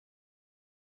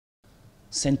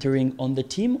Centering on the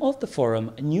theme of the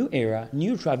forum, New Era,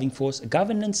 New Driving Force,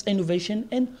 Governance, Innovation,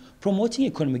 and Promoting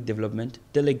Economic Development,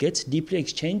 delegates deeply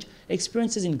exchange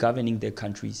experiences in governing their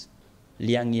countries.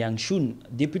 Liang Yangshun,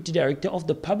 Deputy Director of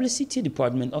the Publicity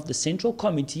Department of the Central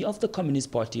Committee of the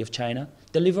Communist Party of China,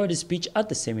 delivered a speech at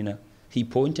the seminar. He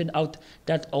pointed out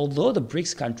that although the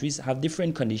BRICS countries have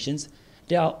different conditions,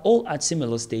 they are all at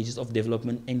similar stages of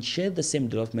development and share the same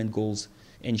development goals,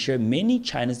 and share many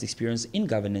China's experience in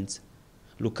governance.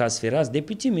 Lucas Ferraz,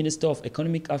 Deputy Minister of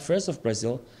Economic Affairs of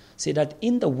Brazil, said that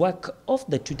in the wake of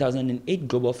the 2008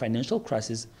 global financial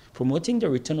crisis, promoting the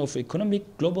return of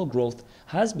economic global growth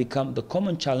has become the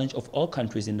common challenge of all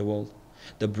countries in the world.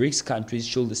 The BRICS countries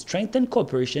should strengthen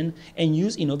cooperation and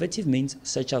use innovative means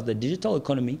such as the digital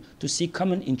economy to seek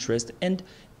common interest and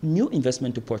new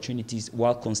investment opportunities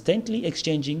while constantly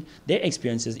exchanging their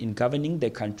experiences in governing their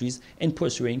countries and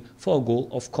pursuing for a goal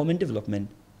of common development.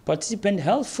 Participants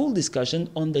held full discussion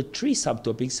on the three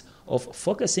subtopics of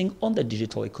focusing on the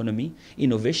digital economy,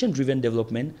 innovation-driven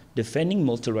development, defending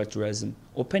multilateralism,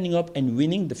 opening up and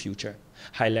winning the future,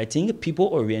 highlighting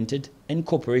people-oriented and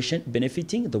cooperation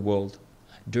benefiting the world.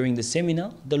 During the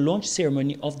seminar, the launch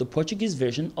ceremony of the Portuguese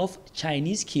version of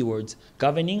Chinese keywords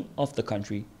governing of the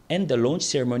country and the launch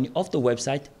ceremony of the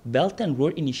website Belt and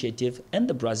Road Initiative and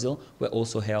the Brazil were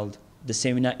also held. The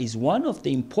seminar is one of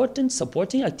the important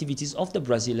supporting activities of the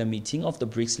Brazilian meeting of the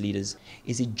BRICS leaders.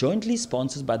 It is jointly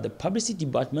sponsored by the Publicity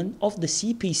Department of the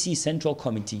CPC Central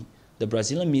Committee, the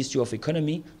Brazilian Ministry of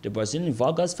Economy, the Brazilian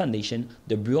Vargas Foundation,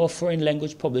 the Bureau of Foreign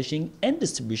Language Publishing and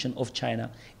Distribution of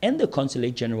China, and the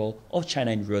Consulate General of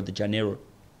China in Rio de Janeiro.